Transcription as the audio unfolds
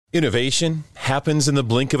Innovation happens in the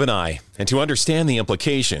blink of an eye, and to understand the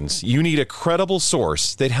implications, you need a credible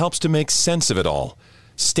source that helps to make sense of it all.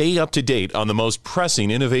 Stay up to date on the most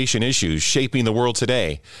pressing innovation issues shaping the world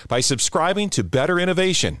today by subscribing to Better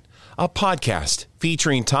Innovation, a podcast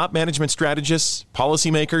featuring top management strategists,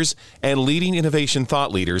 policymakers, and leading innovation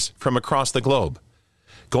thought leaders from across the globe.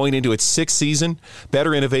 Going into its sixth season,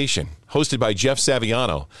 Better Innovation, hosted by Jeff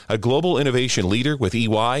Saviano, a global innovation leader with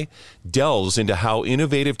EY, delves into how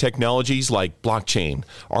innovative technologies like blockchain,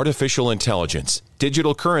 artificial intelligence,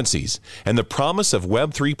 digital currencies, and the promise of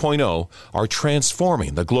Web 3.0 are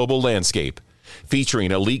transforming the global landscape.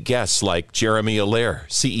 Featuring elite guests like Jeremy Allaire,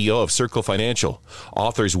 CEO of Circle Financial,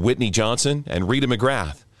 authors Whitney Johnson and Rita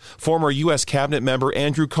McGrath, former U.S. Cabinet member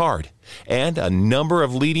Andrew Card, and a number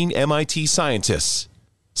of leading MIT scientists.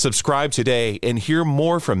 Subscribe today and hear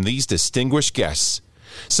more from these distinguished guests.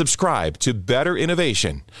 Subscribe to Better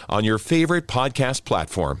Innovation on your favorite podcast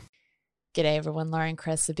platform. G'day everyone, Lauren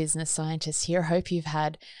Kress, the business scientist here. Hope you've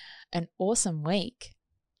had an awesome week.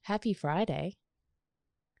 Happy Friday.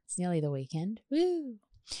 It's nearly the weekend. Woo!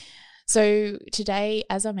 So today,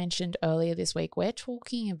 as I mentioned earlier this week, we're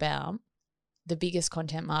talking about the biggest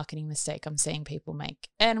content marketing mistake I'm seeing people make.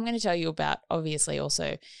 And I'm going to tell you about, obviously,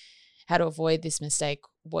 also how to avoid this mistake,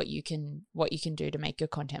 what you can do to make your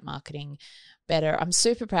content marketing better. I'm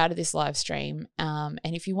super proud of this live stream. And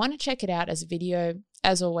if you want to check it out as a video,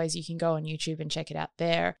 as always, you can go on YouTube and check it out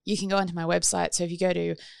there. You can go onto my website. So if you go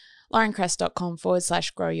to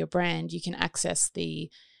laurenkress.com/grow your brand, you can access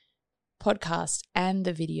the podcast and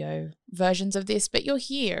the video versions of this, but you're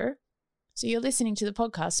here. So you're listening to the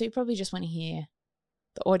podcast. So you probably just want to hear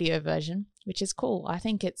the audio version, which is cool. I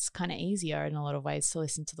think it's kind of easier in a lot of ways to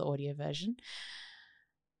listen to the audio version.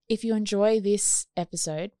 If you enjoy this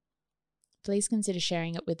episode, please consider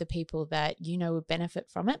sharing it with the people that you know would benefit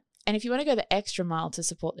from it. And if you want to go the extra mile to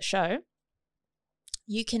support the show,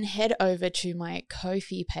 you can head over to my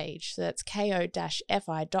Ko-fi page. So that's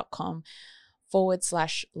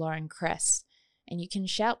ko-fi.com/Lauren Kress. And you can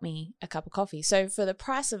shout me a cup of coffee. So for the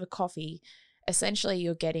price of a coffee, essentially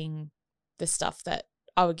you're getting the stuff that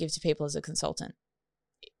I would give to people as a consultant.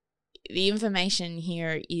 The information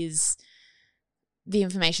here is the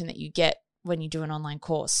information that you get when you do an online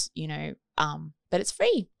course, but it's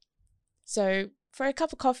free. So for a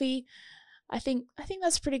cup of coffee, I think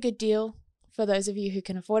that's a pretty good deal for those of you who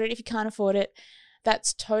can afford it. If you can't afford it,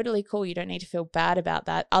 that's totally cool. You don't need to feel bad about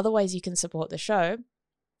that. Other ways you can support the show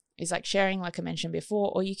is like sharing, like I mentioned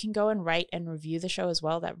before, or you can go and rate and review the show as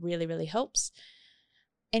well. That really, really helps.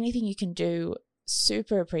 Anything you can do,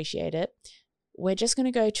 super appreciate it. We're just going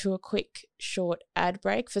to go to a quick, short ad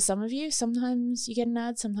break for some of you. Sometimes you get an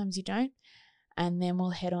ad, sometimes you don't. And then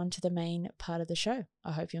we'll head on to the main part of the show.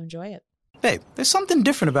 I hope you enjoy it. Babe, there's something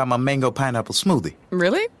different about my mango pineapple smoothie.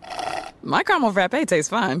 Really? My caramel frappe tastes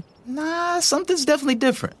fine. Nah, something's definitely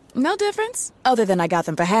different. No difference? Other than I got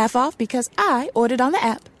them for half off because I ordered on the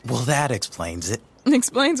app. Well, that explains it.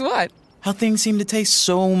 Explains what? How things seem to taste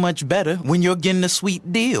so much better when you're getting a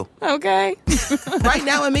sweet deal. Okay. Right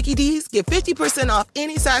now at Mickey D's, get 50% off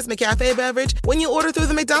any size McCafe beverage when you order through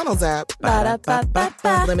the McDonald's app.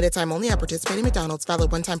 Ba-da-ba-ba-ba. Limited time only at participating McDonald's.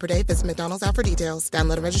 Valid one time per day. Visit McDonald's app for details.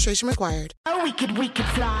 Download and registration required. Oh, we could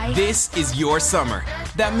fly. This is your summer.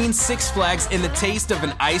 That means Six Flags and the taste of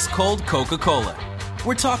an ice-cold Coca-Cola.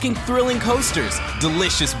 We're talking thrilling coasters,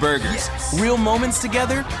 delicious burgers, real moments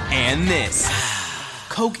together, and this.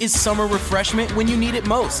 Coke is summer refreshment when you need it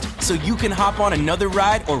most, so you can hop on another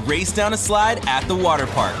ride or race down a slide at the water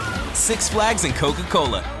park. Six Flags and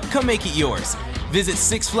Coca-Cola. Come make it yours. Visit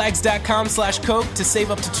sixflags.com/Coke to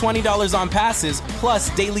save up to $20 on passes,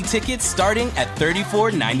 plus daily tickets starting at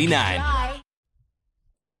 $34.99.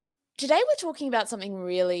 Today we're talking about something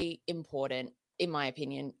really important, in my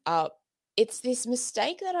opinion. It's this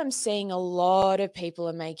mistake that I'm seeing a lot of people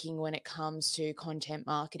are making when it comes to content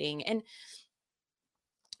marketing. And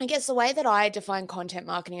I guess the way that I define content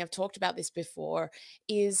marketing, I've talked about this before,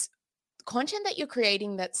 is content that you're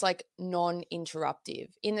creating that's like non-interruptive,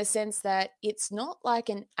 in the sense that it's not like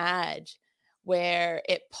an ad where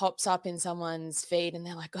it pops up in someone's feed and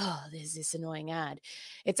they're like, oh, there's this annoying ad.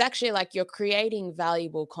 It's actually like you're creating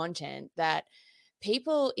valuable content that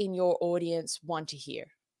people in your audience want to hear.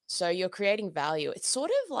 So you're creating value. It's sort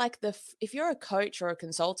of like if you're a coach or a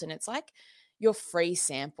consultant, it's like your free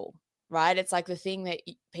sample, right? It's like the thing that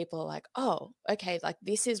people are like, oh, okay, like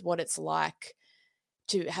this is what it's like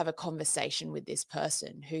to have a conversation with this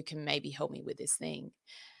person who can maybe help me with this thing.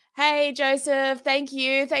 Hey, Joseph, thank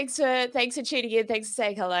you. Thanks for tuning in. Thanks for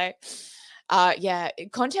saying hello. Yeah,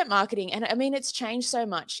 content marketing. And I mean, it's changed so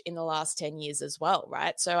much in the last 10 years as well,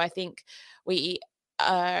 right? So I think we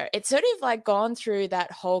it's sort of like gone through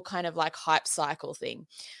that whole kind of like hype cycle thing.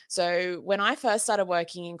 So when I first started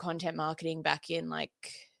working in content marketing back in like,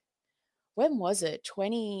 when was it?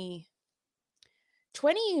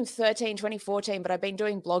 2013, 2014, but I've been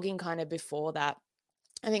doing blogging kind of before that.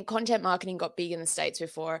 I think content marketing got big in the States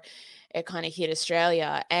before it kind of hit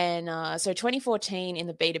Australia. And so 2014 in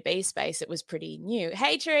the B2B space, it was pretty new.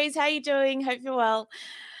 Hey, Therese, how you doing? Hope you're well.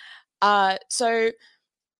 So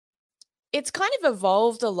it's kind of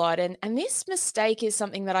evolved a lot. And this mistake is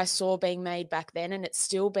something that I saw being made back then, and it's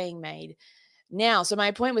still being made now. So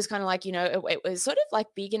my point was kind of like, it was sort of like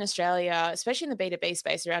big in Australia, especially in the B2B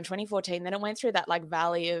space around 2014. Then it went through that like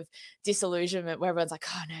valley of disillusionment where everyone's like,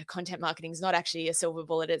 oh no, content marketing is not actually a silver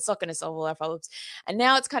bullet. It's not going to solve all our problems. And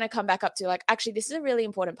now it's kind of come back up to like, actually, this is a really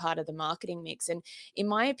important part of the marketing mix. And in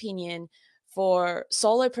my opinion, for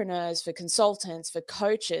solopreneurs, for consultants, for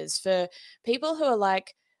coaches, for people who are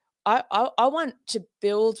like, I want to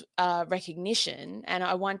build recognition, and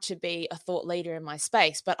I want to be a thought leader in my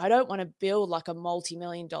space, but I don't want to build like a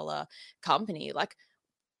multi-million-dollar company. Like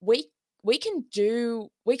we can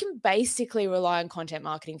basically rely on content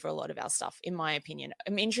marketing for a lot of our stuff, in my opinion.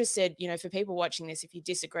 I'm interested, for people watching this, if you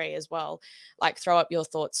disagree as well, like throw up your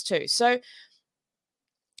thoughts too. So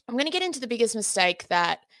I'm going to get into the biggest mistake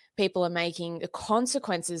that people are making, the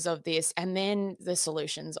consequences of this, and then the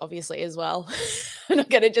solutions, obviously, as well. I'm not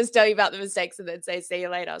going to just tell you about the mistakes and then say, see you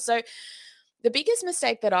later. So the biggest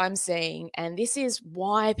mistake that I'm seeing, and this is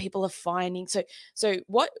why people are finding, so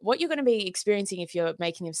what you're going to be experiencing if you're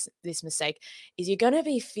making this mistake is you're going to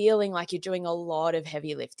be feeling like you're doing a lot of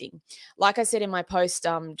heavy lifting. Like I said in my post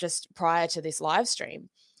just prior to this live stream,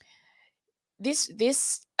 this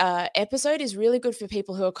episode is really good for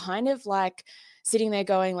people who are kind of like sitting there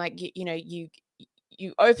going like, you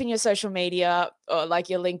open your social media or like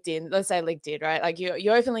your LinkedIn, let's say LinkedIn, right? Like you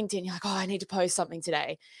open LinkedIn, you're like, oh, I need to post something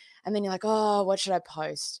today. And then you're like, oh, what should I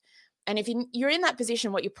post? And if you're in that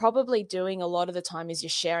position, what you're probably doing a lot of the time is you're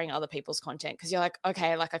sharing other people's content because you're like,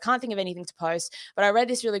 okay, like I can't think of anything to post, but I read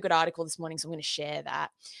this really good article this morning, so I'm going to share that.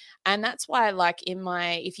 And that's why like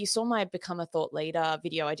if you saw my Become a Thought Leader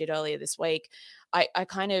video I did earlier this week, I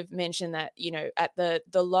kind of mentioned that, at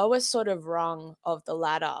the lowest sort of rung of the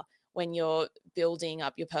ladder, when you're building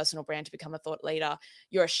up your personal brand to become a thought leader,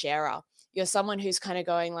 you're a sharer. You're someone who's kind of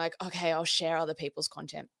going like, okay, I'll share other people's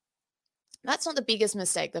content. That's not the biggest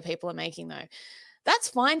mistake that people are making though. That's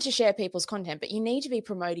fine to share people's content, but you need to be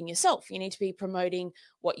promoting yourself. You need to be promoting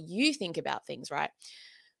what you think about things, right?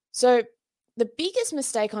 So the biggest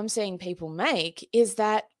mistake I'm seeing people make is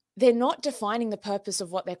that they're not defining the purpose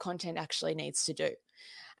of what their content actually needs to do.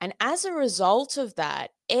 And as a result of that,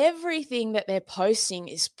 everything that they're posting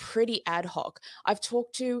is pretty ad hoc. I've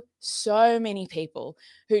talked to so many people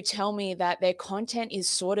who tell me that their content is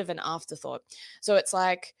sort of an afterthought. So it's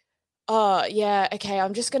like, oh, yeah, okay,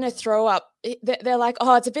 I'm just going to throw up. They're like,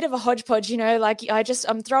 oh, it's a bit of a hodgepodge, like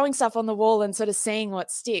I'm throwing stuff on the wall and sort of seeing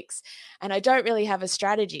what sticks. And I don't really have a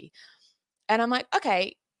strategy. And I'm like,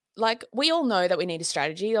 okay, like we all know that we need a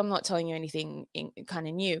strategy. I'm not telling you anything kind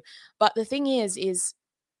of new. But the thing is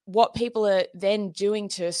what people are then doing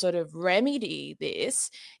to sort of remedy this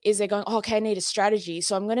is they're going, oh, okay, I need a strategy.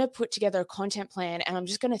 So I'm going to put together a content plan and I'm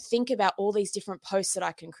just going to think about all these different posts that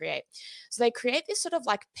I can create. So they create this sort of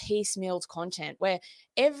like piecemealed content where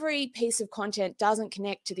every piece of content doesn't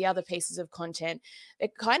connect to the other pieces of content. They're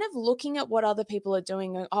kind of looking at what other people are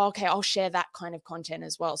doing. Going, oh, okay, I'll share that kind of content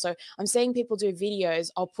as well. So I'm seeing people do videos.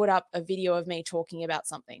 I'll put up a video of me talking about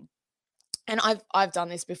something. And I've done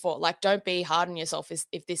this before. Like, don't be hard on yourself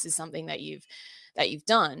if this is something that you've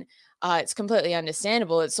done. It's completely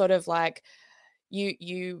understandable. It's sort of like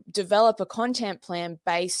you develop a content plan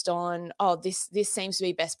based on, oh, this seems to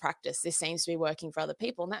be best practice. This seems to be working for other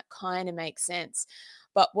people. And that kind of makes sense.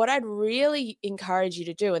 But what I'd really encourage you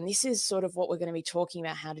to do, and this is sort of what we're going to be talking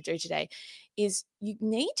about how to do today, is you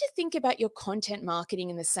need to think about your content marketing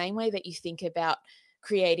in the same way that you think about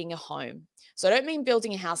creating a home. So I don't mean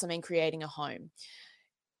building a house, I mean creating a home.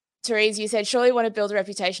 Therese, you said, surely want to build a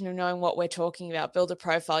reputation of knowing what we're talking about, build a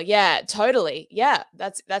profile. Yeah, totally. Yeah,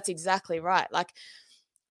 that's exactly right. Like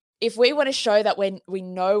if we want to show that we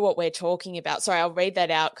know what we're talking about, sorry, I'll read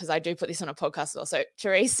that out because I do put this on a podcast as well. So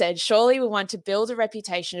Therese said, surely we want to build a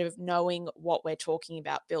reputation of knowing what we're talking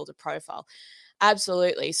about, build a profile.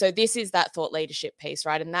 Absolutely. So this is that thought leadership piece,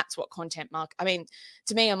 right? And that's what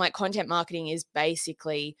to me, I'm like, content marketing is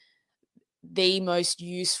basically the most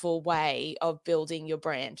useful way of building your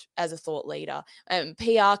brand as a thought leader.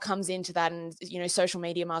 PR comes into that, and social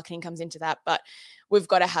media marketing comes into that, but we've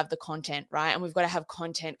got to have the content, right? And we've got to have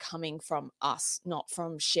content coming from us, not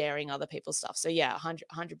from sharing other people's stuff. So yeah,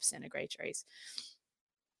 100% agree, Therese.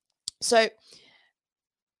 So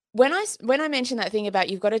when I mentioned that thing about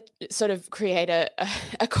you've got to sort of create a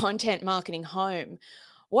content marketing home,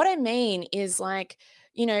 what I mean is like,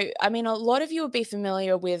 I mean, a lot of you will be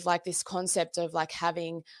familiar with like this concept of like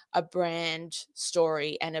having a brand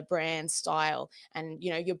story and a brand style and,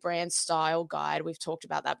 your brand style guide. We've talked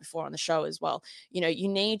about that before on the show as well. You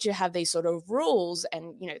need to have these sort of rules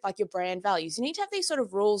and, like your brand values. You need to have these sort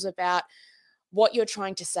of rules about what you're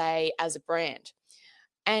trying to say as a brand.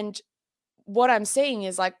 And what I'm seeing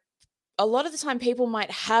is like a lot of the time people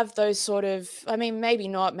might have those sort of, I mean, maybe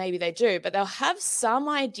not, maybe they do, but they'll have some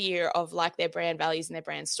idea of like their brand values and their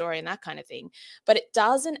brand story and that kind of thing, but it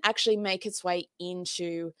doesn't actually make its way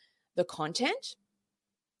into the content.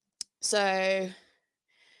 So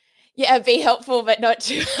yeah, be helpful, but not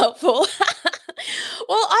too helpful.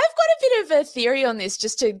 Well, I've got a bit of a theory on this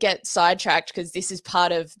just to get sidetracked because this is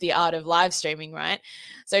part of the art of live streaming, right?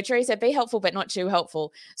 So Teresa, be helpful, but not too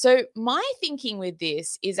helpful. So my thinking with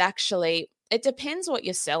this is actually, it depends what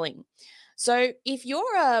you're selling. So if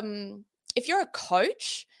you're a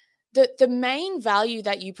coach, the main value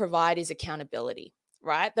that you provide is accountability,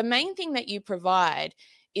 right? The main thing that you provide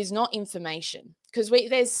is not information because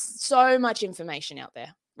there's so much information out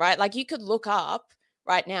there, right? Like you could look up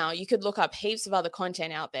right now, you could look up heaps of other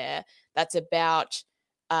content out there that's about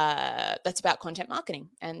content marketing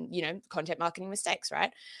and, content marketing mistakes,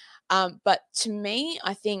 right? But to me,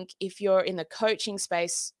 I think if you're in the coaching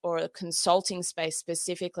space or the consulting space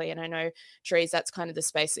specifically, and I know, Therese, that's kind of the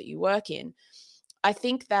space that you work in, I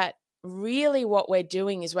think that really what we're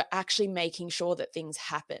doing is we're actually making sure that things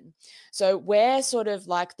happen. So we're sort of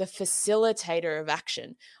like the facilitator of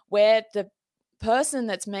action, where the person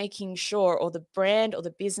that's making sure, or the brand or the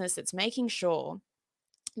business that's making sure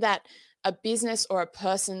that a business or a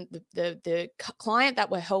person, the client that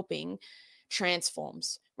we're helping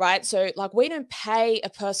transforms, right? So like we don't pay a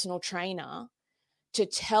personal trainer to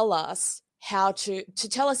tell us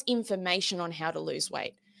tell us information on how to lose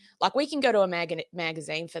weight. Like we can go to a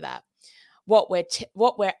magazine for that. What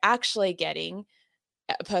we're actually getting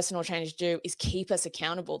a personal trainer to do is keep us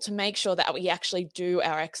accountable to make sure that we actually do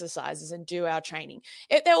our exercises and do our training.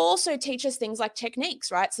 They'll also teach us things like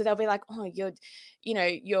techniques, right? So they'll be like, oh,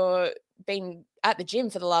 you're been at the gym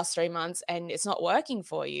for the last 3 months and it's not working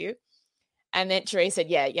for you. And then Therese said,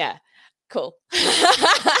 yeah, cool.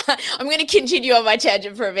 I'm going to continue on my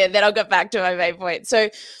tangent for a bit, then I'll get back to my main point. So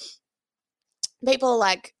people are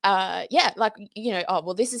like, oh,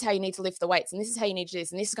 well, this is how you need to lift the weights and this is how you need to do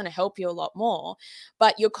this and this is going to help you a lot more.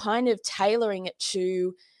 But you're kind of tailoring it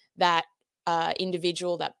to that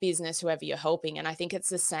individual, that business, whoever you're helping. And I think it's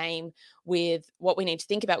the same with what we need to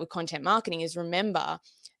think about with content marketing is remember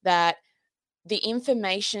that the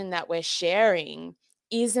information that we're sharing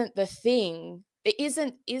isn't the thing. It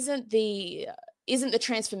isn't the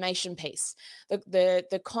transformation piece.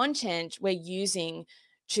 The content we're using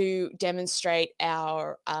to demonstrate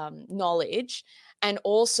our knowledge and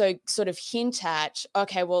also sort of hint at,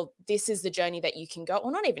 okay, well, this is the journey that you can go,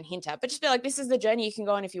 or not even hint at, but just be like, this is the journey you can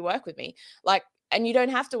go on if you work with me. Like, and you don't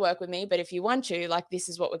have to work with me, but if you want to, like, this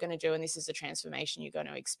is what we're going to do. And this is the transformation you're going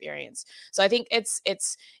to experience. So I think it's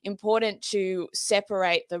important to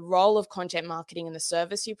separate the role of content marketing and the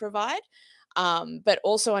service you provide, but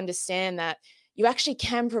also understand that you actually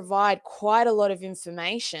can provide quite a lot of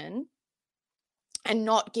information and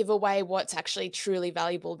not give away what's actually truly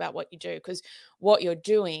valuable about what you do, because what you're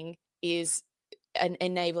doing is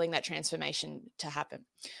enabling that transformation to happen.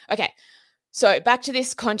 Okay, so back to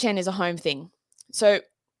this content as a home thing. So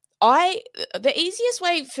the easiest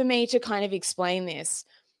way for me to kind of explain this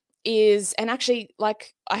is, and actually,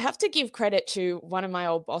 like, I have to give credit to one of my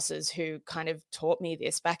old bosses who kind of taught me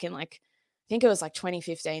this back in, like, I think it was like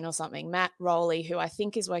 2015 or something, Matt Rowley, who I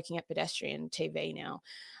think is working at Pedestrian TV now.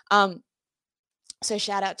 So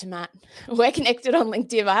shout out to Matt. We're connected on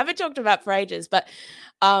LinkedIn. I haven't talked about for ages, but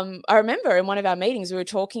I remember in one of our meetings, we were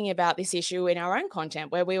talking about this issue in our own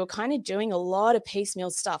content where we were kind of doing a lot of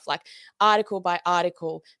piecemeal stuff, like article by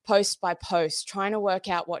article, post by post, trying to work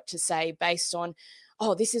out what to say based on,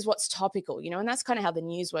 oh, this is what's topical, and that's kind of how the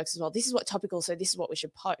news works as well. This is what's topical, so this is what we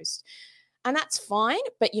should post. And that's fine,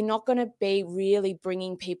 but you're not going to be really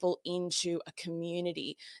bringing people into a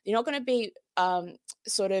community. You're not going to be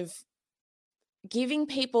sort of giving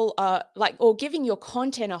people or giving your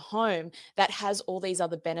content a home that has all these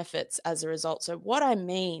other benefits as a result. So what I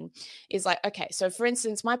mean is, like, okay, so for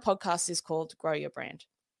instance, my podcast is called Grow Your Brand.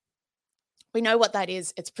 We know what that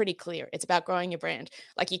is. It's pretty clear. It's about growing your brand.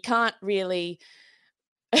 Like, you can't really,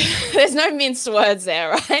 there's no minced words there,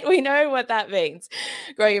 right? We know what that means.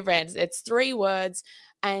 Grow your brand. It's 3 words.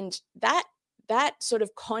 And that sort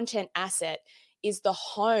of content asset is the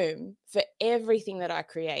home for everything that I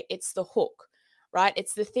create. It's the hook, right?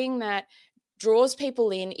 It's the thing that draws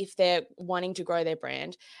people in if they're wanting to grow their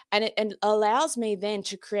brand. And it allows me then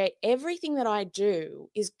to create everything that I do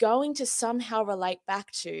is going to somehow relate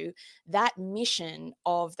back to that mission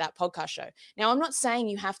of that podcast show. Now, I'm not saying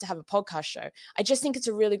you have to have a podcast show. I just think it's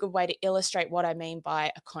a really good way to illustrate what I mean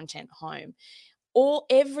by a content home.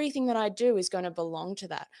 Everything that I do is going to belong to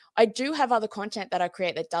that. I do have other content that I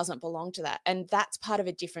create that doesn't belong to that. And that's part of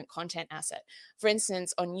a different content asset. For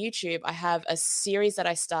instance, on YouTube, I have a series that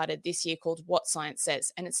I started this year called What Science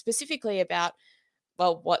Says. And it's specifically about,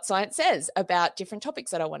 well, what science says about different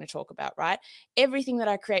topics that I want to talk about, right? Everything that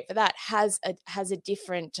I create for that has a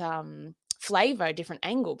different flavor, a different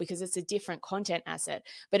angle, because it's a different content asset,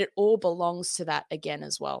 but it all belongs to that again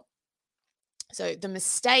as well. So the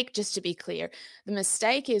mistake, just to be clear, the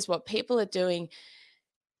mistake is what people are doing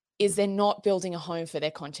is they're not building a home for their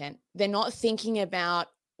content. They're not thinking about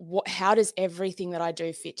how does everything that I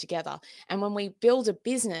do fit together. And when we build a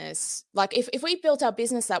business, like if we built our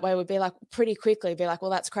business that way, we'd be like pretty quickly be like, well,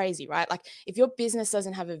 that's crazy, right? Like if your business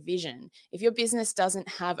doesn't have a vision, if your business doesn't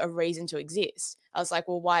have a reason to exist, I was like,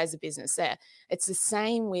 well, why is the business there? It's the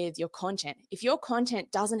same with your content. If your content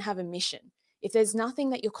doesn't have a mission, if there's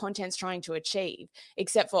nothing that your content's trying to achieve,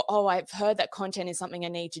 except for, oh, I've heard that content is something I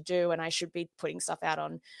need to do and I should be putting stuff out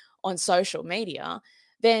on social media,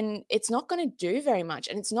 then it's not going to do very much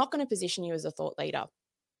and it's not going to position you as a thought leader.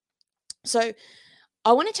 So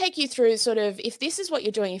I want to take you through sort of, if this is what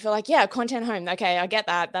you're doing, if you're like, yeah, content home, okay, I get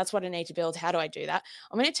that. That's what I need to build. How do I do that?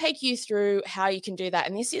 I'm going to take you through how you can do that.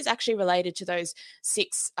 And this is actually related to those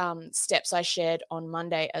 6 steps I shared on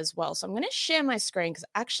Monday as well. So I'm going to share my screen because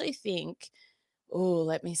I actually think,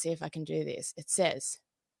 let me see if I can do this. It says,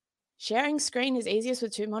 sharing screen is easiest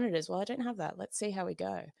with 2 monitors. Well, I don't have that. Let's see how we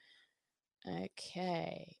go.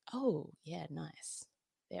 Okay. Oh, yeah, nice.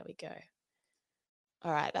 There we go.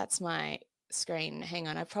 All right, that's my screen. Hang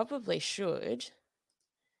on, I probably should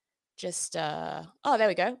just, there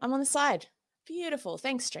we go. I'm on the side. Beautiful.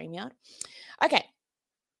 Thanks, StreamYard. Okay.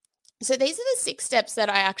 So these are the 6 steps that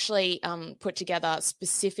I actually put together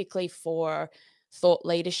specifically for thought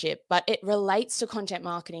leadership, but it relates to content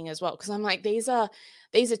marketing as well. Because I'm like, these are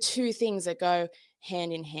 2 things that go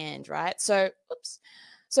hand in hand, right? So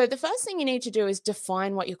the first thing you need to do is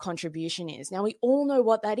define what your contribution is. Now, we all know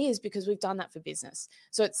what that is because we've done that for business.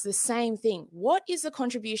 So it's the same thing. What is the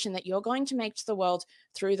contribution that you're going to make to the world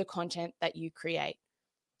through the content that you create?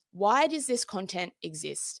 Why does this content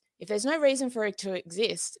exist? If there's no reason for it to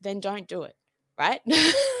exist, then don't do it, right?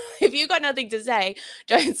 If you've got nothing to say,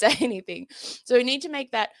 don't say anything. So we need to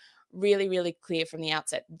make that really, really clear from the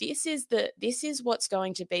outset. This is what's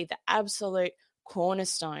going to be the absolute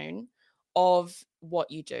cornerstone of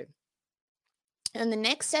what you do. And the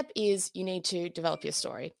next step is you need to develop your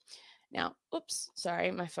story. Now,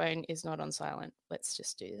 sorry, my phone is not on silent. Let's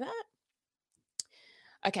just do that.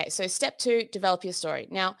 Okay, so step 2, develop your story.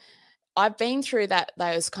 Now, I've been through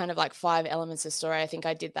those kind of like 5 elements of story. I think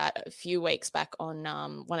I did that a few weeks back on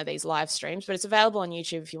one of these live streams, but it's available on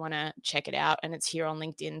YouTube if you want to check it out. And it's here on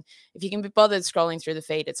LinkedIn. If you can be bothered scrolling through the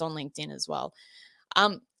feed, it's on LinkedIn as well.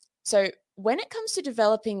 So when it comes to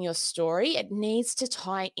developing your story, it needs to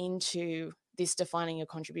tie into this defining your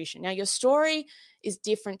contribution. Now, your story is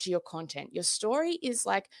different to your content. Your story is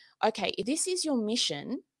like, okay, if this is your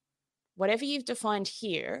mission, whatever you've defined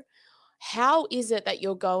here, how is it that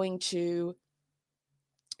you're going to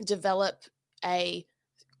develop a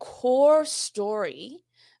core story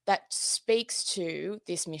that speaks to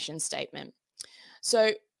this mission statement?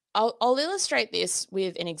 So I'll illustrate this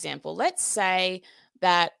with an example. Let's say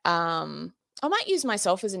that I might use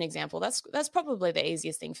myself as an example. That's probably the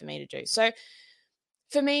easiest thing for me to do. So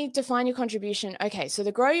for me, define your contribution. Okay, so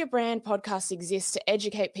the Grow Your Brand podcast exists to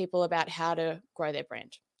educate people about how to grow their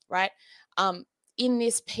brand, right? In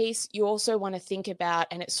this piece, you also want to think about,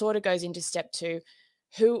 and it sort of goes into step 2,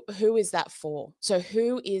 who is that for? So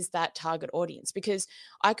who is that target audience? Because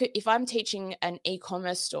if I'm teaching an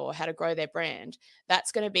e-commerce store how to grow their brand,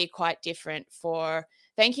 that's going to be quite different for,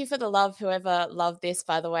 thank you for the love, whoever loved this,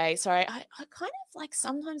 by the way. Sorry, I kind of like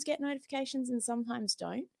sometimes get notifications and sometimes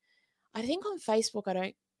don't. I think on Facebook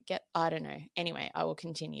I don't know. Anyway, I will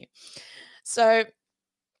continue. So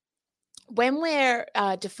when we're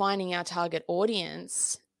defining our target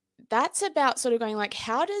audience, that's about sort of going like,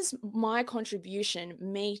 how does my contribution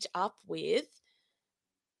meet up with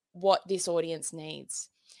what this audience needs?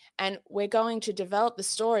 And we're going to develop the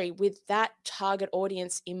story with that target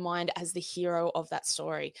audience in mind as the hero of that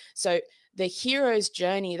story. So the hero's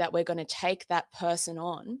journey that we're going to take that person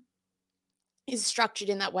on is structured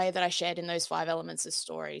in that way that I shared in those 5 elements of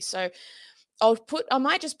story. So I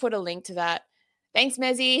might just put a link to that. Thanks,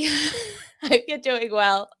 Mezzy. Hope you're doing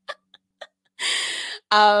well.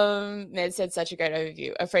 Mez said such a great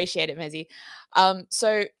overview. Appreciate it, Mezzy.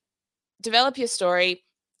 So develop your story.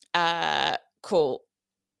 Cool.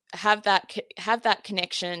 Have that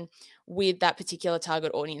connection with that particular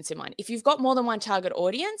target audience in mind. If you've got more than one target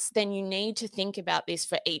audience, then you need to think about this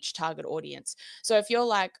for each target audience. So if you're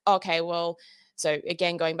like, okay, well, so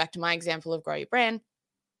again, going back to my example of grow your brand.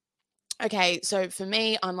 Okay, so for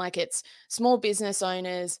me, I'm like, it's small business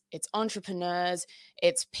owners, it's entrepreneurs,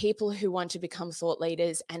 it's people who want to become thought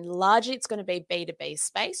leaders, and largely it's going to be B2B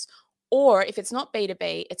space. Or if it's not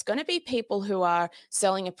B2B, it's going to be people who are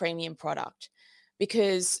selling a premium product,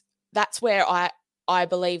 because that's where I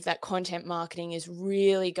believe that content marketing is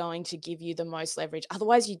really going to give you the most leverage.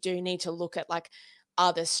 Otherwise, you do need to look at like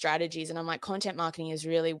other strategies. And I'm like, content marketing is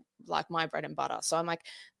really like my bread and butter. So I'm like,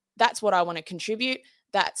 that's what I want to contribute.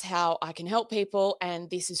 That's how I can help people. And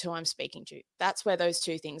this is who I'm speaking to. That's where those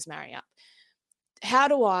two things marry up. How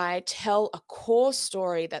do I tell a core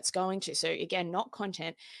story that's going to, so again, not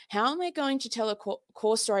content, how am I going to tell a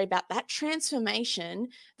core story about that transformation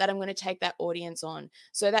that I'm going to take that audience on?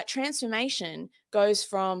 So that transformation goes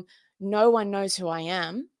from no one knows who I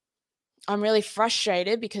am. I'm really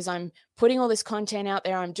frustrated because I'm putting all this content out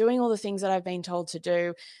there. I'm doing all the things that I've been told to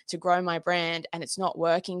do to grow my brand, and it's not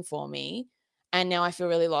working for me. And now I feel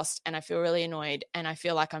really lost, and I feel really annoyed, and I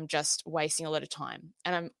feel like I'm just wasting a lot of time,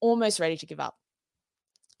 and I'm almost ready to give up.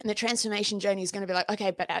 And the transformation journey is going to be like, okay,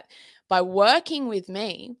 but by working with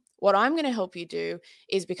me, what I'm going to help you do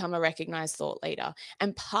is become a recognized thought leader.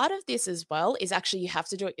 And part of this as well is actually you have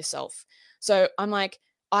to do it yourself. So I'm like,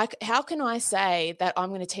 how can I say that I'm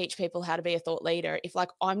going to teach people how to be a thought leader if like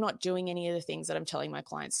I'm not doing any of the things that I'm telling my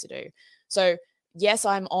clients to do? So yes,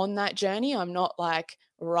 I'm on that journey. I'm not like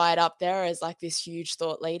right up there as like this huge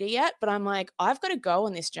thought leader yet, but I'm like, I've got to go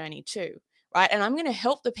on this journey too, right? And I'm going to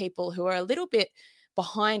help the people who are a little bit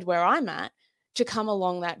behind where I'm at to come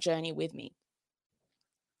along that journey with me.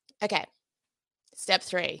 Okay. Step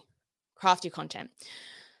 3, craft your content.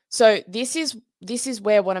 So this is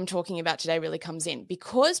where what I'm talking about today really comes in,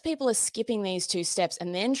 because people are skipping these 2 steps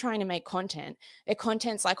and then trying to make content. Their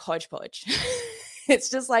content's like hodgepodge. It's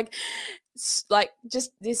just like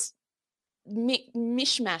just this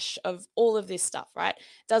mishmash of all of this stuff, right?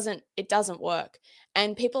 It doesn't work.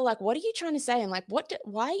 And people are like, what are you trying to say? And like,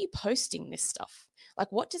 why are you posting this stuff?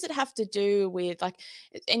 Like, what does it have to do with like,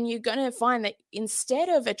 and you're going to find that instead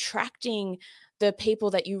of attracting the people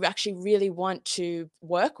that you actually really want to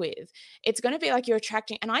work with, it's going to be like you're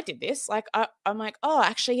attracting, and I did this, like, I'm like, oh,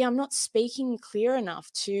 actually, yeah, I'm not speaking clear enough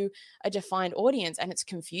to a defined audience, and it's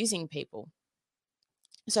confusing people.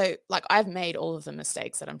 So like I've made all of the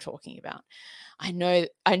mistakes that I'm talking about. I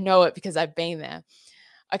know it because I've been there.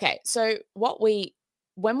 Okay. So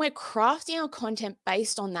when we're crafting our content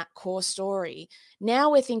based on that core story,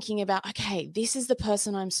 now we're thinking about, okay, this is the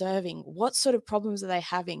person I'm serving. What sort of problems are they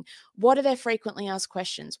having? What are their frequently asked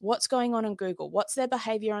questions? What's going on Google? What's their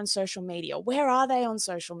behavior on social media? Where are they on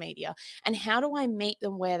social media? And how do I meet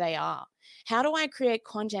them where they are? How do I create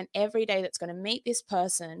content every day that's going to meet this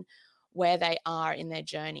person where they are in their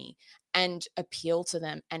journey and appeal to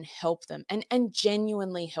them and help them and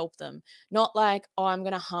genuinely help them? Not like, oh, I'm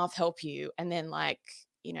going to half help you and then like,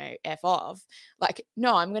 F off. Like,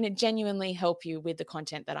 no, I'm going to genuinely help you with the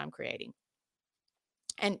content that I'm creating.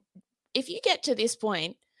 And if you get to this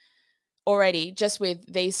point already, just with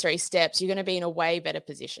these 3 steps, you're going to be in a way better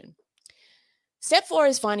position. Step 4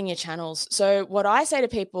 is finding your channels. So what I say to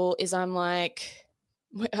people is I'm like,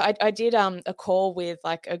 I did a call with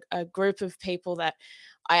like a group of people that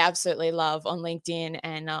I absolutely love on LinkedIn,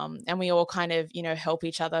 and we all kind of, help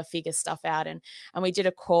each other figure stuff out. And we did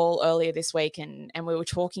a call earlier this week and we were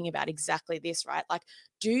talking about exactly this, right? Like,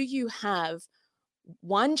 do you have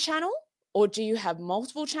one channel or do you have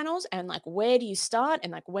multiple channels? And like, where do you start?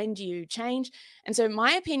 And like, when do you change? And so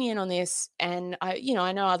my opinion on this, and I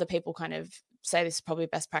know other people kind of say this is probably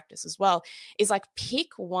best practice as well, is like pick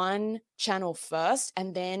one channel first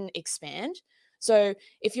and then expand. So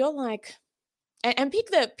if you're like, and pick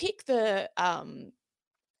the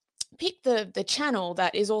channel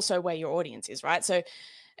that is also where your audience is, right? So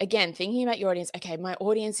again, thinking about your audience, okay, my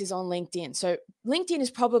audience is on LinkedIn. So LinkedIn is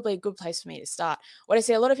probably a good place for me to start. What I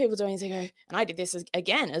see a lot of people doing is they go, and I did this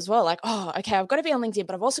again as well, like, oh, okay, I've got to be on LinkedIn,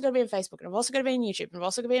 but I've also got to be on Facebook, and I've also got to be on YouTube, and I've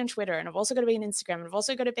also got to be on Twitter, and I've also got to be on Instagram, and I've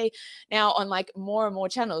also got to be now on like more and more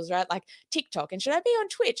channels, right? Like TikTok, and should I be on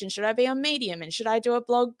Twitch, and should I be on Medium, and should I do a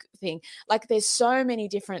blog thing? Like there's so many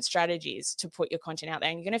different strategies to put your content out there,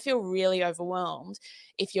 and you're going to feel really overwhelmed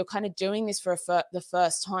if you're kind of doing this for the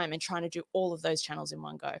first time and trying to do all of those channels in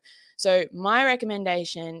one go. So my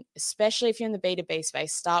recommendation, especially if you're in the B2B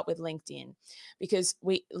space, start with LinkedIn, because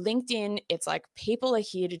LinkedIn, it's like people are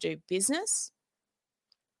here to do business.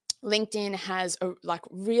 LinkedIn has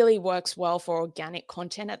really works well for organic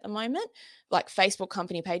content at the moment. Like Facebook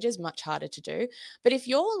company pages, much harder to do. But if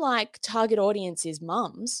your like target audience is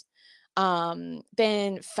mums, then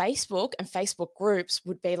Facebook and Facebook groups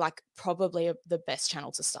would be like probably the best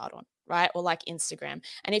channel to start on, right? Or like Instagram.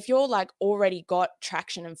 And if you're like already got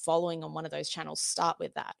traction and following on one of those channels, start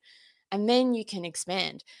with that. And then you can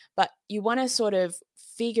expand. But you want to sort of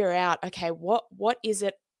figure out, okay, what is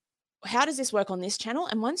it? How does this work on this channel?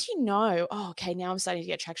 And once you know, oh, okay, now I'm starting to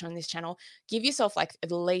get traction on this channel, give yourself like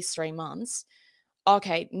at least 3 months.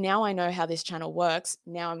 Okay, now I know how this channel works.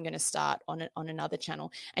 Now I'm going to start on another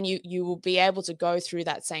channel. And you will be able to go through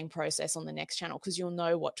that same process on the next channel because you'll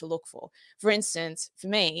know what to look for. For instance, for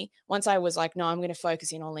me, once I was like, no, I'm going to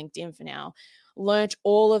focus in on LinkedIn for now, learned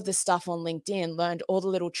all of the stuff on LinkedIn, learned all the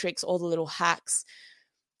little tricks, all the little hacks,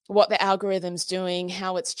 what the algorithm's doing,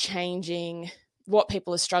 how it's changing, what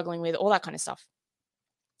people are struggling with, all that kind of stuff.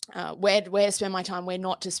 Where to spend my time, where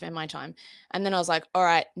not to spend my time. And then I was like, all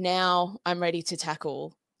right, now I'm ready to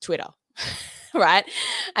tackle Twitter, right?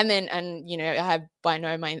 And I have by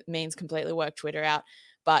no means completely worked Twitter out,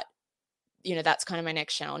 but that's kind of my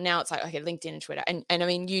next channel. Now it's like, okay, LinkedIn and Twitter. And I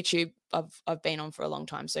mean, YouTube, I've been on for a long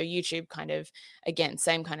time. So YouTube kind of, again,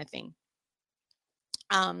 same kind of thing.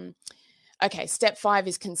 Okay, step 5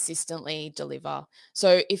 is consistently deliver.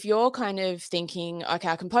 So if you're kind of thinking, okay,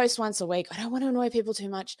 I can post once a week, I don't want to annoy people too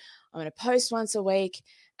much, I'm going to post once a week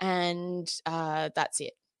and that's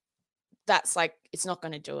it. That's like, it's not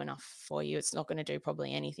going to do enough for you. It's not going to do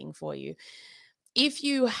probably anything for you. If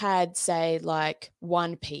you had, say, like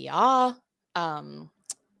 1 PR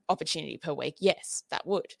opportunity per week, yes, that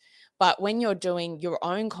would. But when you're doing your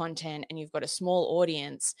own content and you've got a small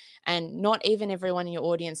audience and not even everyone in your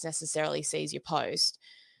audience necessarily sees your post,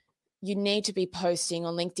 you need to be posting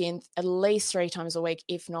on LinkedIn at least 3 times a week,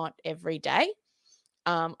 if not every day.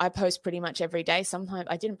 I post pretty much every day. Sometimes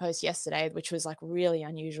I didn't post yesterday, which was like really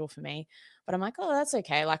unusual for me, but I'm like, oh, that's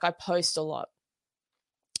okay. Like I post a lot.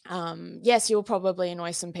 Yes, you'll probably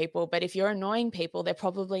annoy some people, but if you're annoying people, they're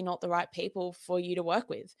probably not the right people for you to work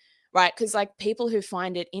with. Right? Because like people who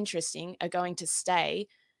find it interesting are going to stay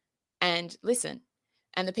and listen,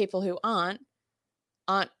 and the people who aren't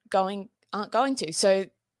going to. So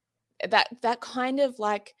that kind of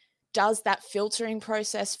like does that filtering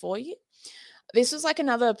process for you. This was like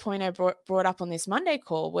another point I brought up on this Monday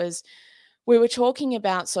call was we were talking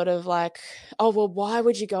about sort of like, oh, well, why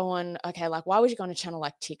would you go on a channel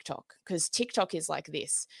like TikTok? Because TikTok is like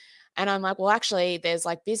this. And I'm like, well, actually, there's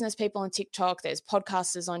like business people on TikTok. There's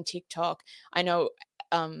podcasters on TikTok. I know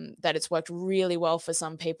that it's worked really well for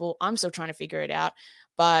some people. I'm still trying to figure it out,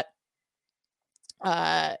 but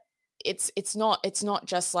it's not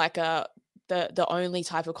just like the only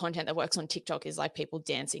type of content that works on TikTok is like people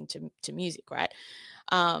dancing to music, right?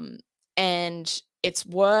 And it's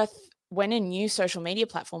worth, when a new social media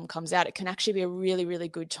platform comes out, it can actually be a really, really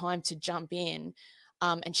good time to jump in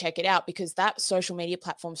and check it out, because that social media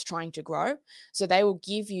platform's trying to grow. So they will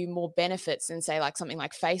give you more benefits than say like something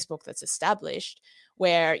like Facebook that's established,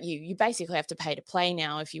 where you basically have to pay to play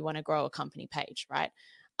now if you want to grow a company page, right?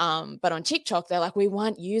 But on TikTok, they're like, we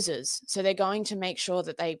want users. So they're going to make sure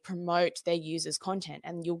that they promote their users' content,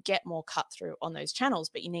 and you'll get more cut through on those channels,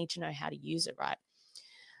 but you need to know how to use it, right?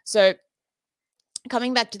 So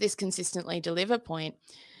coming back to this consistently deliver point,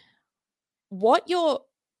 what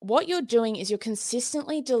you're doing is you're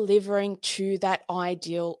consistently delivering to that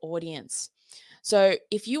ideal audience. So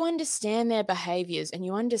if you understand their behaviors and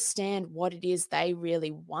you understand what it is they really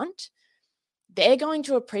want, they're going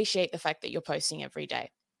to appreciate the fact that you're posting every day.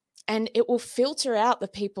 And it will filter out the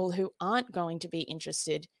people who aren't going to be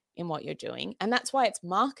interested in what you're doing. And that's why it's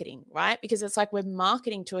marketing, right? Because it's like we're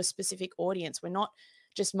marketing to a specific audience. We're not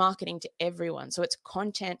just marketing to everyone. So it's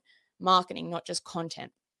content marketing, not just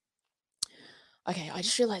content. Okay, I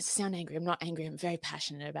just realized I sound angry. I'm not angry. I'm very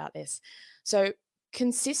passionate about this. So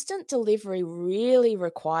consistent delivery really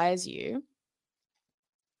requires you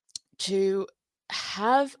to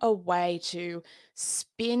have a way to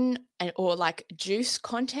spin or like juice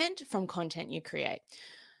content from content you create.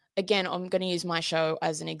 Again, I'm going to use my show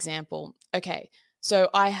as an example. Okay, so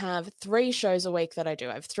I have 3 shows a week that I do.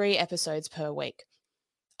 I have 3 episodes per week.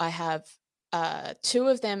 I have 2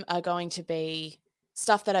 of them are going to be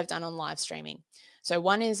stuff that I've done on live streaming. So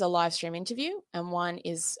one is a live stream interview and one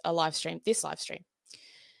is a live stream, this live stream.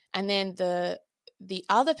 And then the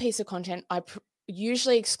other piece of content I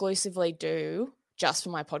usually exclusively do just for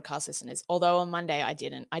my podcast listeners. Although on Monday I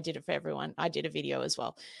didn't. I did it for everyone. I did a video as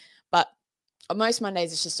well. But most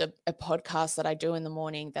Mondays, it's just a podcast that I do in the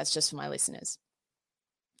morning that's just for my listeners.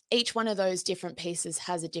 Each one of those different pieces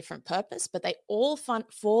has a different purpose, but they all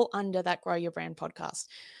fall under that Grow Your Brand podcast.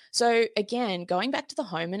 So again, going back to the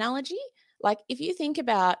home analogy, like if you think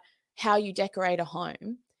about how you decorate a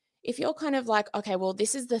home, if you're kind of like, okay, well,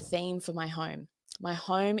 this is the theme for my home. My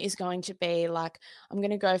home is going to be like, I'm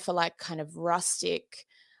going to go for like kind of rustic,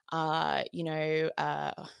 I'm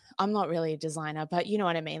not really a designer, but you know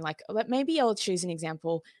what I mean? Like maybe I'll choose an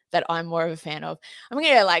example that I'm more of a fan of. I'm going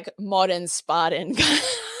to go like modern Spartan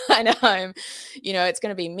kind of home. It's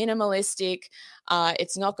going to be minimalistic.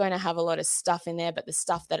 It's not going to have a lot of stuff in there, but the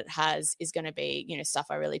stuff that it has is going to be, stuff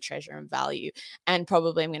I really treasure and value. And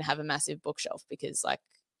probably I'm going to have a massive bookshelf because like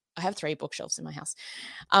I have 3 bookshelves in my house.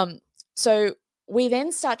 So we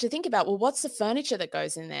then start to think about, well, what's the furniture that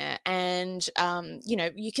goes in there? And,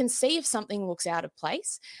 you can see if something looks out of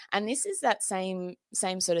place. And this is that same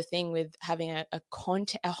sort of thing with having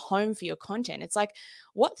a home for your content. It's like,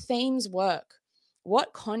 what themes work?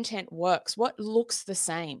 What content works? What looks the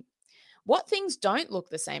same? What things don't look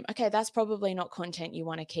the same? Okay, that's probably not content you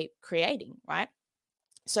want to keep creating, right?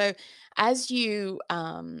 So as you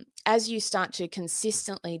start to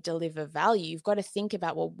consistently deliver value, you've got to think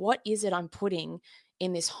about, well, what is it I'm putting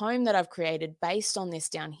in this home that I've created based on this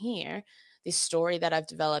down here, this story that I've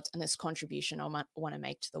developed and this contribution I want to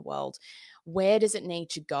make to the world? Where does it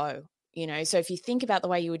need to go? So if you think about the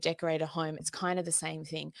way you would decorate a home, it's kind of the same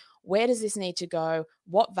thing. Where does this need to go?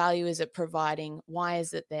 What value is it providing? Why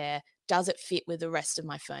is it there? Does it fit with the rest of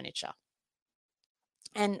my furniture?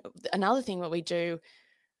 And another thing that we do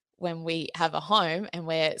when we have a home and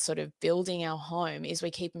we're sort of building our home is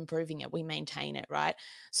we keep improving it, we maintain it, right?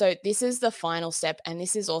 So this is the final step. And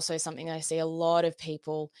this is also something that I see a lot of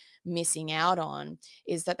people missing out on,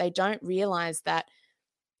 is that they don't realize that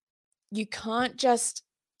you can't just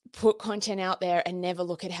put content out there and never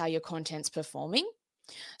look at how your content's performing.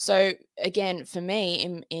 So again, for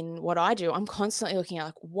me, in what I do, I'm constantly looking at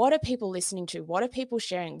like, what are people listening to? What are people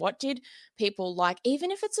sharing? What did people like?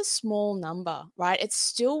 Even if it's a small number, right? It's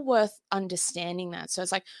still worth understanding that. So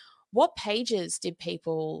it's like, what pages did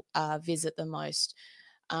people visit the most?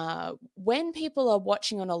 When people are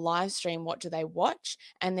watching on a live stream, what do they watch?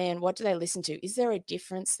 And then what do they listen to? Is there a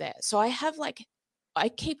difference there? So I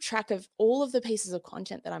keep track of all of the pieces of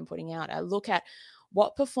content that I'm putting out. I look at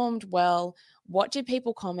what performed well, what did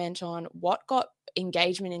people comment on, what got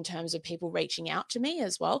engagement in terms of people reaching out to me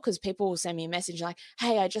as well, because people will send me a message like,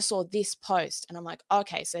 hey, I just saw this post. And I'm like,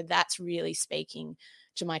 okay, so that's really speaking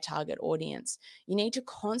to my target audience. You need to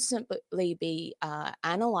constantly be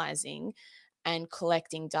analyzing and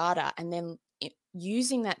collecting data and then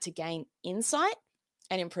using that to gain insight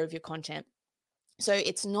and improve your content. So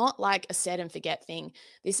it's not like a set and forget thing.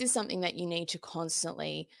 This is something that you need to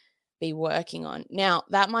constantly be working on. Now,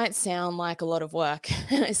 that might sound like a lot of work.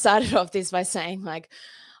 I started off this by saying like,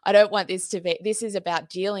 I don't want this to be, this is about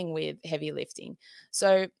dealing with heavy lifting.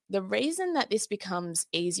 So the reason that this becomes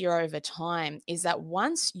easier over time is that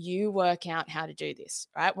once you work out how to do this,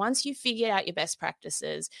 right? Once you figure out your best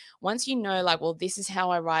practices, once you know like, well, this is how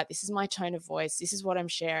I write, this is my tone of voice, this is what I'm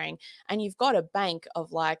sharing, and you've got a bank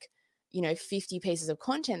of like, 50 pieces of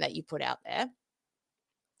content that you put out there,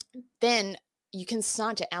 then you can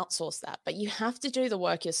start to outsource that. But you have to do the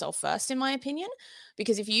work yourself first, in my opinion,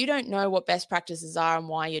 because if you don't know what best practices are and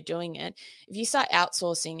why you're doing it, if you start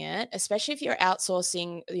outsourcing it, especially if you're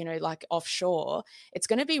outsourcing, like offshore, it's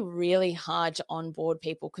going to be really hard to onboard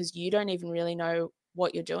people because you don't even really know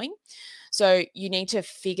what you're doing. So you need to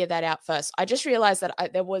figure that out first. I just realized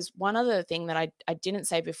that there was one other thing that I didn't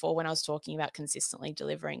say before when I was talking about consistently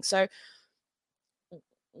delivering. So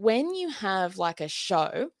when you have like a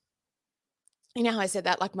show, how I said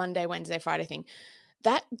that like Monday, Wednesday, Friday thing,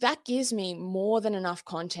 that gives me more than enough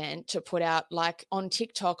content to put out. Like on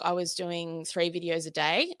TikTok, I was doing 3 videos a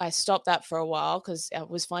day. I stopped that for a while because I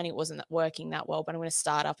was finding it wasn't working that well, but I'm going to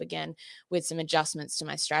start up again with some adjustments to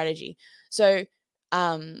my strategy. So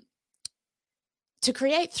to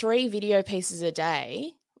create 3 video pieces a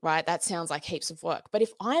day, right, that sounds like heaps of work. But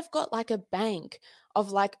if I've got like a bank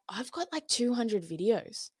of like, I've got like 200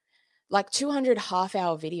 videos, like 200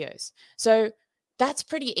 half-hour videos. So that's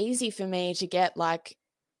pretty easy for me to get like,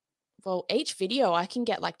 well, each video I can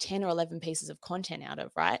get like 10 or 11 pieces of content out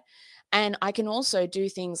of, right? And I can also do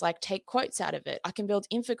things like take quotes out of it. I can build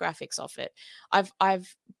infographics off it.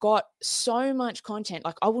 I've got so much content,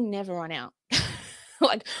 like I will never run out.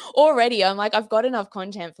 Like already I'm like, I've got enough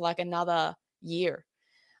content for like another year.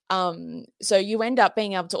 So you end up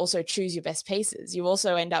being able to also choose your best pieces. You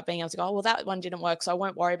also end up being able to go, oh, well, that one didn't work, so I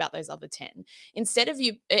won't worry about those other 10. Instead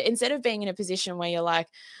of being in a position where you're like,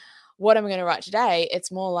 what am I going to write today?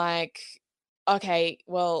 It's more like, okay,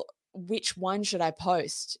 well, which one should I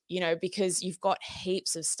post? Because you've got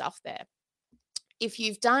heaps of stuff there. If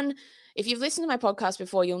you've listened to my podcast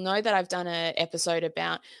before, you'll know that I've done an episode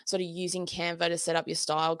about sort of using Canva to set up your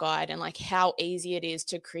style guide and like how easy it is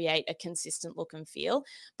to create a consistent look and feel.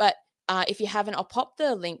 But if you haven't, I'll pop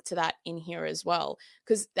the link to that in here as well,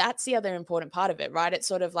 because that's the other important part of it, right? It's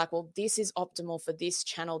sort of like, well, this is optimal for this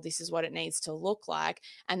channel. This is what it needs to look like.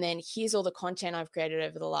 And then here's all the content I've created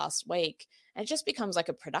over the last week. And it just becomes like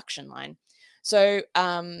a production line. So,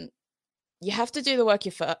 you have to do the work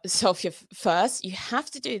yourself first. You have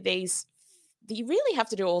to do these. You really have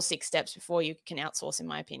to do all 6 steps before you can outsource, in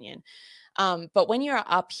my opinion. But when you're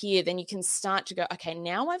up here, then you can start to go, okay,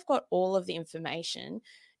 now I've got all of the information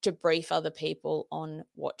to brief other people on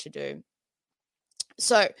what to do.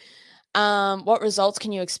 So what results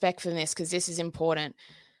can you expect from this? Because this is important.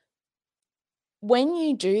 When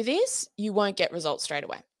you do this, you won't get results straight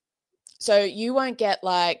away. So you won't get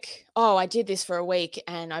like, oh, I did this for a week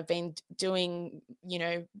and I've been doing,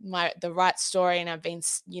 the right story, and I've been,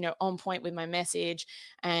 on point with my message,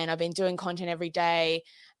 and I've been doing content every day,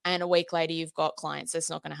 and a week later you've got clients.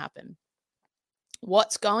 That's not going to happen.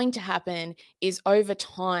 What's going to happen is over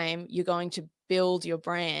time, you're going to build your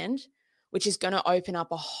brand, which is going to open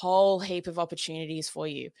up a whole heap of opportunities for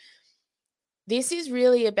you. This is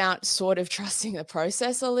really about sort of trusting the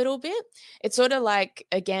process a little bit. It's sort of like,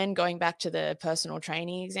 again, going back to the personal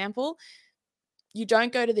training example, you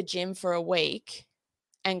don't go to the gym for a week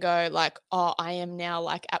and go like, oh, I am now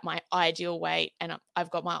like at my ideal weight and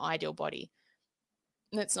I've got my ideal body.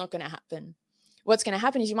 That's not going to happen. What's going to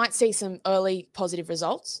happen is you might see some early positive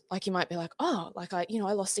results. Like you might be like, oh, like I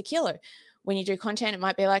lost a kilo. When you do content, it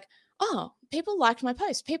might be like, oh, people liked my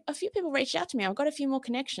post. A few people reached out to me. I've got a few more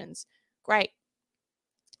connections. Great.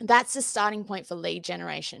 That's the starting point for lead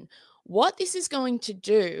generation. What this is going to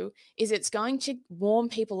do is it's going to warm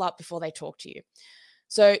people up before they talk to you.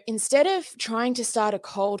 So instead of trying to start a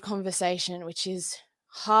cold conversation, which is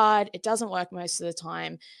hard, it doesn't work most of the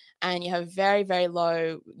time, and you have very, very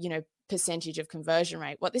low, percentage of conversion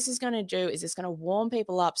rate, what this is going to do is it's going to warm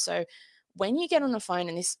people up. So when you get on the phone,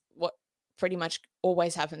 and this what pretty much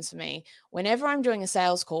always happens for me, whenever I'm doing a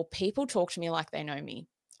sales call, people talk to me like they know me.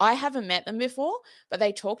 I haven't met them before, but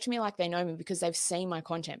they talk to me like they know me because they've seen my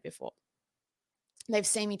content before. They've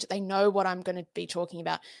seen me, they know what I'm going to be talking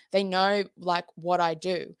about. They know like what I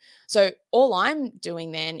do. So all I'm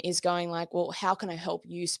doing then is going like, well, how can I help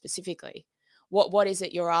you specifically? What is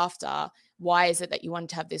it you're after? Why is it that you want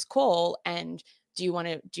to have this call? And do you want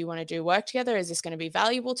to do work together? Is this going to be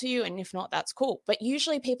valuable to you? And if not, that's cool. But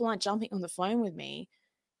usually people aren't jumping on the phone with me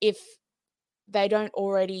if they don't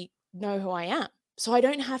already know who I am. So I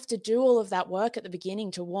don't have to do all of that work at the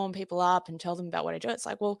beginning to warm people up and tell them about what I do. It's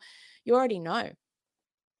like, well, you already know. It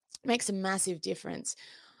makes a massive difference.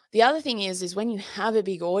 The other thing is when you have a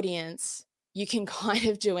big audience, you can kind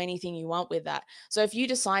of do anything you want with that. So if you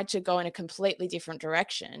decide to go in a completely different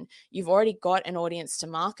direction, you've already got an audience to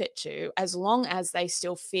market to, as long as they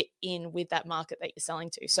still fit in with that market that you're selling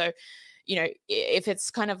to. So, if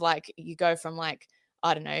it's kind of like you go from like,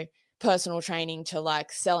 I don't know, personal training to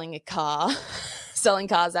like selling a car, selling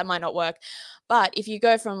cars, that might not work. But if you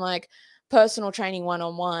go from like personal training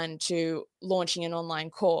one-on-one to launching an online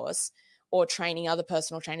course or training other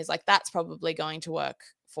personal trainers, like that's probably going to work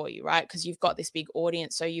for you, right? Because you've got this big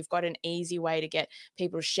audience. So you've got an easy way to get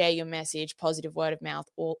people to share your message, positive word of mouth,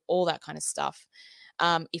 all that kind of stuff.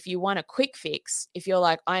 If you want a quick fix, if you're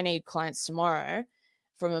like, I need clients tomorrow,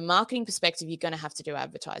 from a marketing perspective, you're going to have to do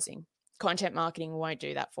advertising. Content marketing won't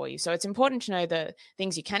do that for you. So it's important to know the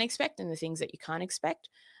things you can expect and the things that you can't expect.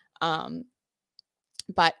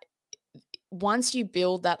 But once you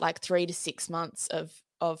build that like 3 to 6 months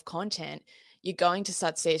of content, you're going to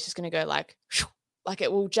start to see it's just going to go like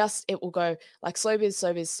it will go like slow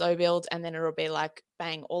build. And then it'll be like,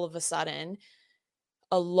 bang, all of a sudden,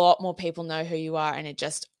 a lot more people know who you are, and it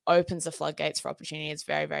just opens the floodgates for opportunity. It's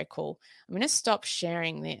very, very cool. I'm going to stop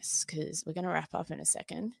sharing this because we're going to wrap up in a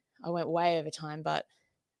second. I went way over time, but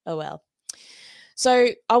oh well. So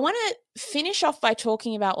I want to finish off by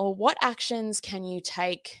talking about, well, what actions can you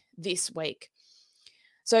take this week?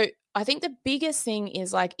 So I think the biggest thing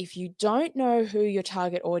is like, if you don't know who your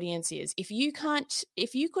target audience is, if you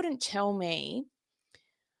couldn't tell me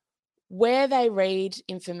where they read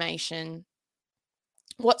information,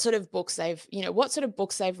 what sort of books they've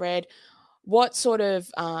read,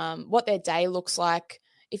 what their day looks like,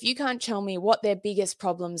 if you can't tell me what their biggest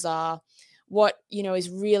problems are, what, is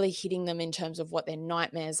really hitting them in terms of what their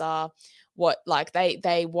nightmares are, what like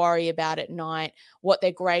they worry about at night, what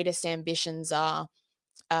their greatest ambitions are,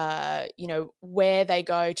 where they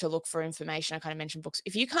go to look for information. I kind of mentioned books.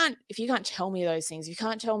 If you can't tell me those things, you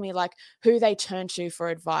can't tell me like who they turn to for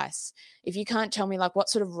advice, if you can't tell me like what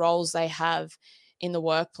sort of roles they have in the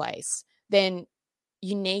workplace, then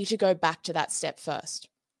you need to go back to that step first.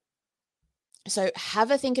 So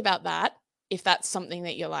have a think about that. If that's something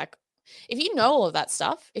that you're like, if you know all of that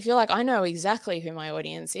stuff, if you're like, I know exactly who my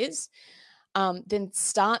audience is, then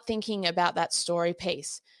start thinking about that story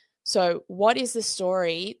piece. So what is the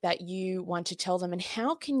story that you want to tell them, and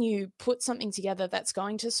how can you put something together that's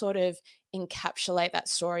going to sort of encapsulate that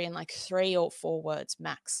story in like 3 or 4 words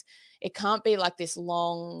max? It can't be like this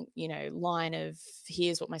long, line of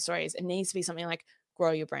here's what my story is. It needs to be something like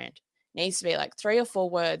grow your brand. It needs to be like 3 or 4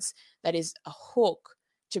 words that is a hook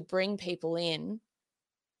to bring people in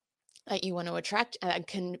that you want to attract, and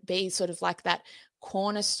can be sort of like that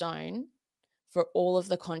cornerstone for all of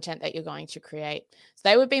the content that you're going to create. So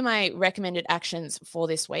they would be my recommended actions for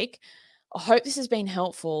this week. I hope this has been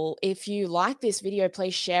helpful. If you like this video,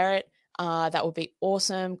 please share it. That would be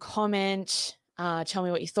awesome. Comment, tell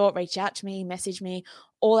me what you thought, reach out to me, message me,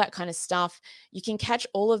 all that kind of stuff. You can catch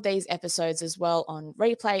all of these episodes as well on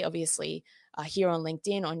replay, obviously, here on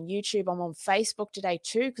LinkedIn, on YouTube. I'm on Facebook today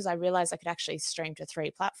too, because I realized I could actually stream to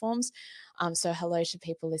 3 platforms. So hello to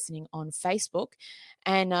people listening on Facebook.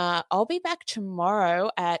 And I'll be back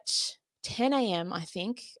tomorrow at 10 a.m. I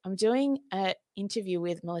think. I'm doing an interview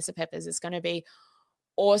with Melissa Peppers. It's going to be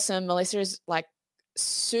awesome. Melissa is like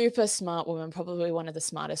super smart woman, probably one of the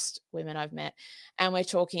smartest women I've met. And we're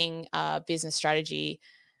talking business strategy.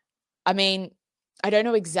 I mean, I don't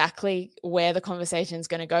know exactly where the conversation is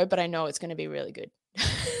going to go, but I know it's going to be really good.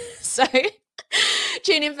 So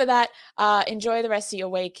tune in for that. Enjoy the rest of your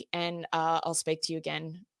week, and I'll speak to you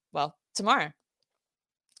again, tomorrow.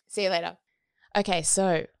 See you later. Okay,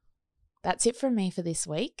 so that's it from me for this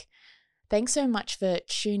week. Thanks so much for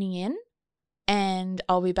tuning in, and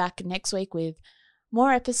I'll be back next week with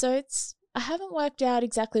more episodes. I haven't worked out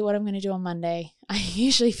exactly what I'm going to do on Monday. I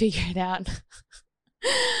usually figure it out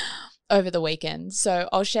over the weekend. So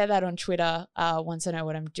I'll share that on Twitter once I know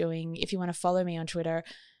what I'm doing. If you want to follow me on Twitter,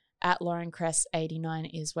 at LaurenCress89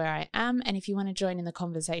 is where I am. And if you want to join in the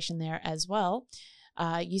conversation there as well,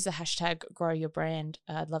 use the hashtag #GrowYourBrand.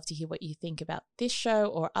 I'd love to hear what you think about this show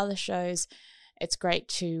or other shows. It's great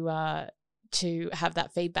to have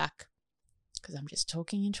that feedback, because I'm just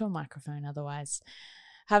talking into a microphone otherwise.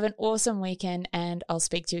 Have an awesome weekend, and I'll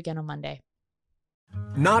speak to you again on Monday.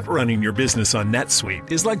 Not running your business on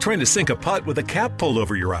NetSuite is like trying to sink a putt with a cap pulled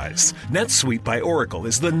over your eyes. NetSuite by Oracle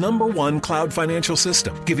is the #1 cloud financial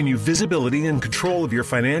system, giving you visibility and control of your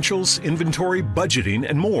financials, inventory, budgeting,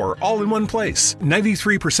 and more, all in one place.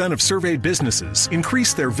 93% of surveyed businesses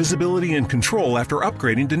increase their visibility and control after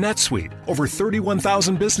upgrading to NetSuite. Over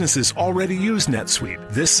 31,000 businesses already use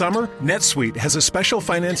NetSuite. This summer, NetSuite has a special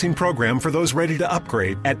financing program for those ready to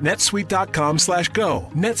upgrade at netsuite.com/go.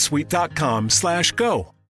 netsuite.com/go.